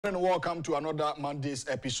And welcome to another Monday's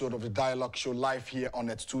episode of the Dialogue Show live here on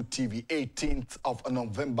Net2 TV, 18th of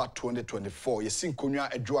November 2024. Yesin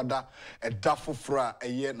kunya edwada edafofra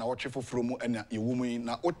eye na wochefofro mu na yewumu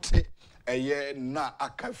na ote eye na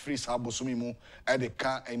aka free sabosumi mu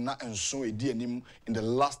edeka na enso edi anim in the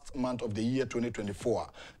last month of the year 2024.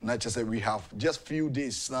 Na chese we have just few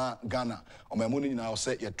days na Ghana omamuni nyina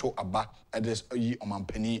say yeto aba edes yi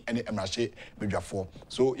omampani ene emrahye bedwafo.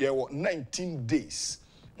 So ye 19 days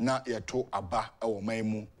na yeto aba ewo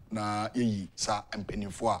maimu na yeyi sa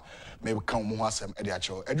empenifo a me kan mo ho asem e de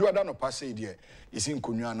acho eduada no passe de yesi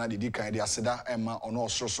nkonwa na de kan de aseda ema ono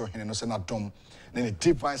osoroso hene no se na dom na the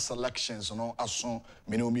divine selections no aso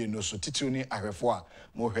mene omi no so titiru ni ahwefo a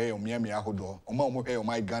mo hwe omiamia ahodo oma mo hwe o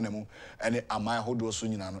my Ghana mu ene amai ahodo so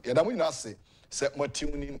nyina no yeda mo nyina ase set more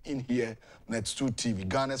tuning in here Net2 TV,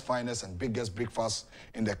 Ghana's finest and biggest breakfast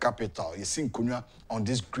in the capital. You see Kunya on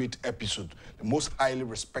this great episode, the most highly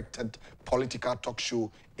respected political talk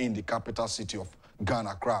show in the capital city of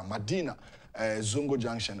Ghana, Accra, Madina, Zongo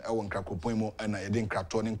Junction, Ewan Krakopoimo, and Eden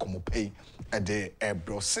Kratonin Komopei at the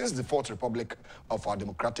Ebro. Since the Fourth Republic of our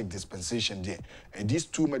democratic dispensation there, and these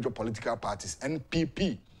two major political parties,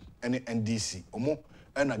 NPP and NDC, Omo,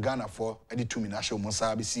 and Ghana for Eddie Tuminasho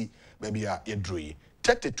Monsabisi, baby, Yedroy.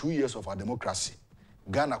 32 years of our democracy.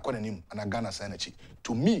 Ghana konenim and Ghana senachi.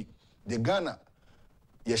 To me, the Ghana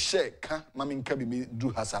ye share ka mamin kabi do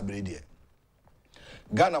hasabrede.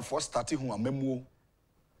 Ghana for starting hu amemu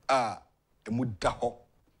a emu daho.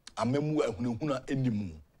 Amemu ehunehuna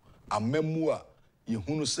enimu. Amemu a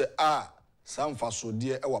yehunu se a samfa so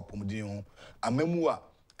de ewa pomden ho. Amemu a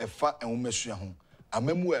efa enwomesua ho.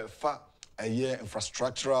 Amemu a efa eye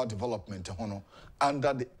infrastructural development hono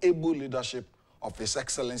under the able leadership of His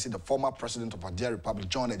Excellency, the former president of our Republic,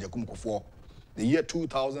 John Agyapong, the year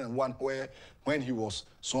 2001, when he was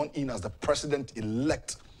sworn in as the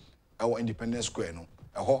president-elect our Independence Square,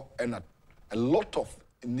 and a lot of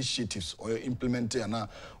initiatives or implemented and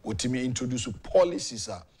introduce policies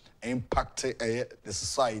that impact the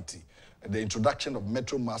society. The introduction of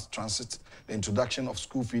metro mass transit, the introduction of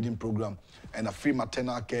school feeding program, and a free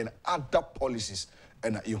maternal care, and other policies,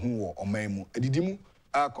 and a ihu or memu. Edidimu,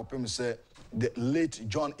 say the late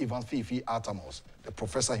John Evans Fifi Atamos, the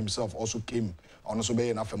professor himself, also came on also be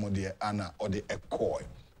enough de Anna or the Ekoi.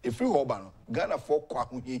 If you hobano, Ghana for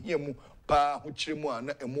kwahu hiemu pa huchrimu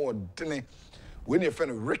and a more dene. When you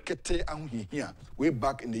find a rickety here, way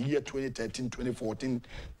back in the year 2013, 2014,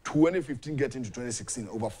 2015, getting to 2016,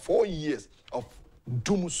 over 4 years of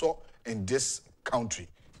dumuso in this country.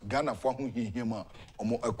 Ghana for him or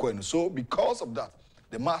more equine. So because of that,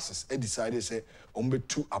 the masses decided say ombe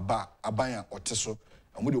tu abaya or teso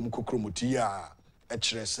and we don't kokromotia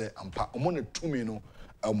hrese ampa omone tumi no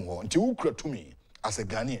nti ukra tumi as a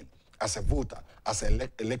Ghanaian, as a voter, as an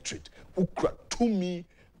electorate, ukra tumi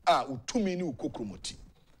utumi ni ukokromoti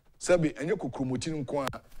sabi enye kokromoti nko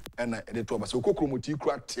a na edeto aba so kokromoti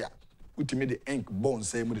kura tia utimi de ink bone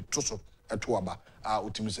say mu de toso eto aba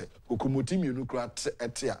utimi say kokromoti mienu kura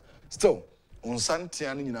etia still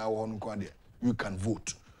onsantia ni nyina wo nko ade you can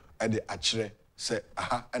vote at the achre say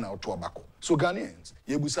aha and auto abako. So Ghanaians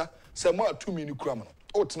yebusa say mo atumi ni kura mo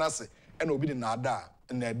o tena se and obi de na ada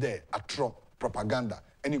na de atro propaganda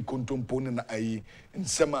any kontompo na ayi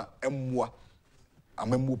nsema emwa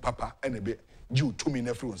amemu papa and a bit due to me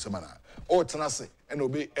never on semana or tenase and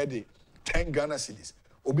obey Eddie 10 Ghana cedis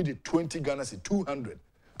obey the 20 Ghana cedis 200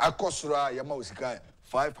 akosra yamausika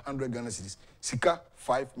 500 Ghana cedis sika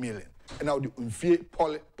 5 million and now the unfie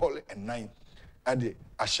poly and 9 at the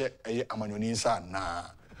ashe eye amanyoni nsa na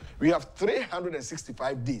we have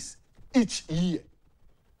 365 days each year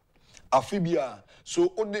afibia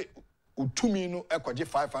so ode utumi no ekwaje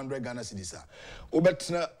 500 Ghana cedis a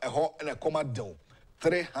obetna eho na koma del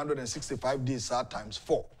 365 days times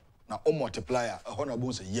 4. Now, o multiplier, a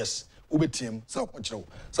honorable say yes. Ubetium, so much.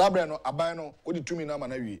 Sabrano, Abano, Odi Tumi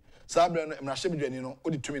Namanawi. Sabrano, Mnashabidino,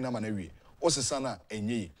 Odi Tumi Namanawi. Osesana, and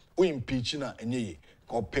ye. O impeachina, and ye.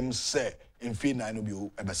 Or Pim say, in fee 9 of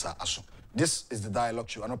you, Ebessa Aso. This is the dialogue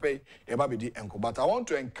show. And I pay a baby uncle. But I want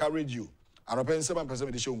to encourage you. And I pay 7%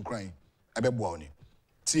 of the show crying. Abebwani.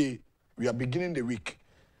 See, we are beginning the week.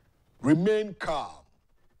 Remain calm.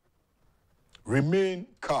 Remain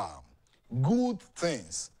calm. Good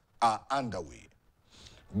things are underway.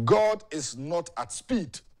 God is not at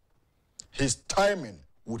speed. His timing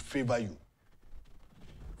would favor you.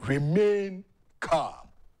 Remain calm.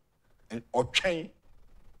 And ochen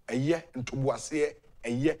eye ntobuase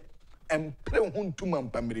eye empre huntuma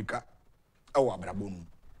mpamerika awa brabonu.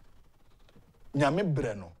 Nyame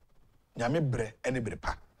bre no. Nyame bre ene bre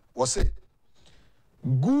pa. Wo say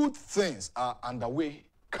good things are underway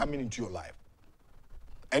coming into your life.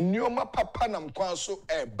 And your papa nam kwanso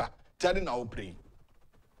eba tadi na praying.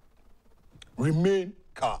 Remain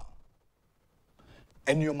calm.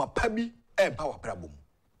 And your pabi eba wa problem.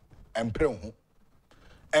 And pray on.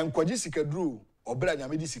 And kwaji sikadru obra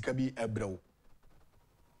nyamedi sikabi ebrao.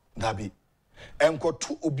 Dabi. And kwa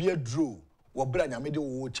tu obi edru obra nyamedi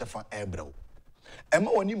wo chefa ebrao.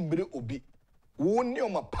 Ema woni mbre obi wo ni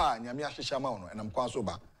oma pa nyame ahihya ma wono enam kwanso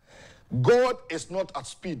ba. God is not at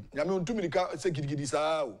speed. Nyame ontumi dika se gidigidi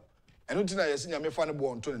saa o. Eno tina yesi nyame fa ne bo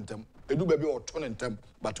onto ntem. Edu ba bi oto ntem,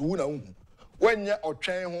 but wu na hu. Wanya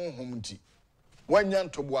otwen honhom nti. Wanya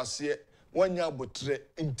ntoboase, wanya abotre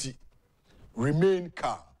nti. Remain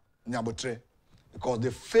calm, nyabotre, because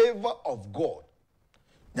the favor of God,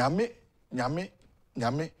 nyame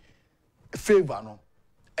favor no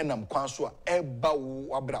enam kwanso a eba wo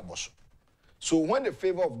abrabos. So when the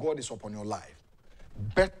favor of God is upon your life,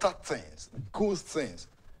 better things, good things,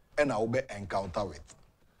 and I will be encounter with.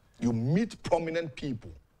 You meet prominent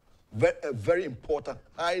people, very important,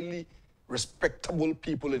 highly respectable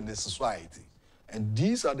people in the society. And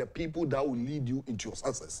these are the people that will lead you into your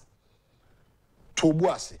success.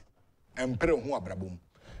 Tobuase, empere ho abrabom.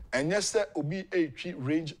 And yes, sir, obi a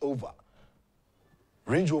range over.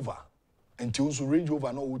 And unso range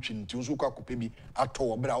over no uchi, unso kwa kupebi ato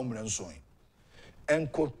obra umre nsoin.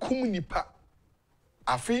 And kokum nipa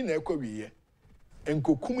afi na ekwa wiye. And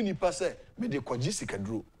kokum nipa se me de kwaji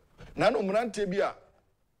sikaduro. Na no mrante bia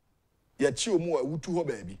ya chi omu a wutu ho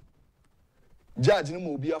baabi. Judge no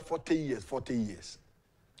mo bia 40 years.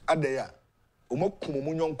 Adeya omakum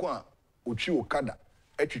omu nyonko a otwi okada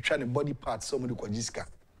etwetwa ne body parts so mo de kwaji sika.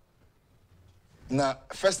 Na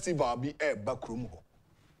festival bi eba krom ho.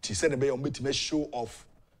 Ti se ne be ombetime show off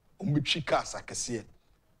ombetwi cars akese.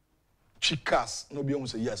 Chikas no be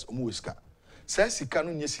say yes omu weska. Say sika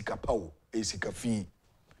no nye sika pa o e sika fi.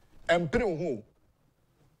 Empire ho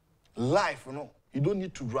life no, you don't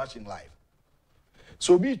need to rush in life.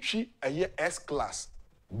 So be twi a year S class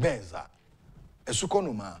benza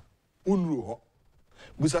esukonoma unru ho.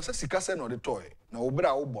 Busa say sika se no de toy na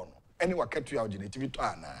obra wo bo no ene waketu ya ogenative to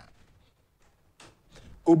ana.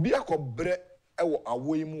 Obi akobre ewo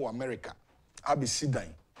awoyi mu America abi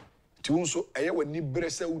sidan. Ti unso eye wani bre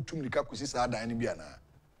se utum nika kosi sa dan ni bia na.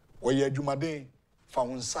 Wo ye adwumaden fa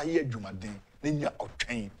wonsa ye adwumaden na nya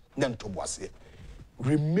otwen na ntoboase.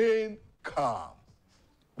 Remain calm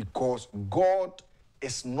because God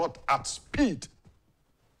is not at speed.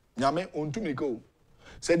 Nyame ontumi ko.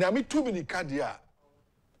 Se nyame tumi ni kadia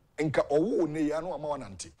enka owo ne ya no ama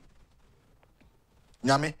wanante.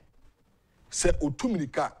 Nyame se otumi ni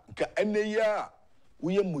ka nka ene ya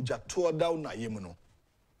uye mujato down na yemu no.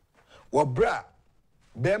 Wabra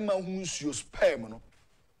bema hunsuo spam no.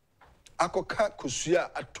 Akoka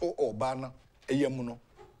kosua ato obana eyemu no.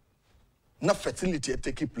 Na fertility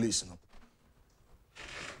take place no.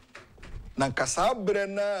 Nankasa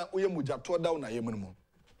brena uye mujato down na yemu no.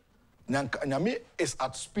 Nyame is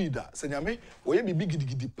at speed. Se nyame oye bibi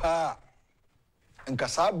gidigidi pa.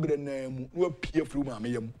 Nkasa brena mu no apia fru ma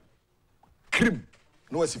yemu. Krim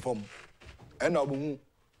no asifom. Ena obu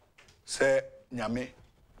se nyame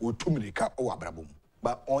otumirika o abrabom.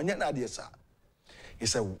 But onye na de sa.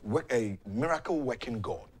 He's a miracle working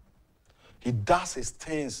God. He does his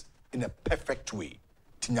things in a perfect way.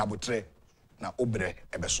 Tinyabotre na obre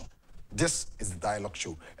ebeso. This is the Dialogue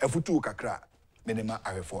Show. Efutu kakra menema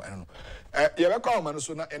awefo eno. Ye be kwa ma no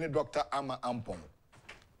so na any Dr. Ama Ampong.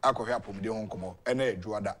 Akohwe apom de honkomo ene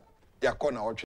adwuada. Yakọ na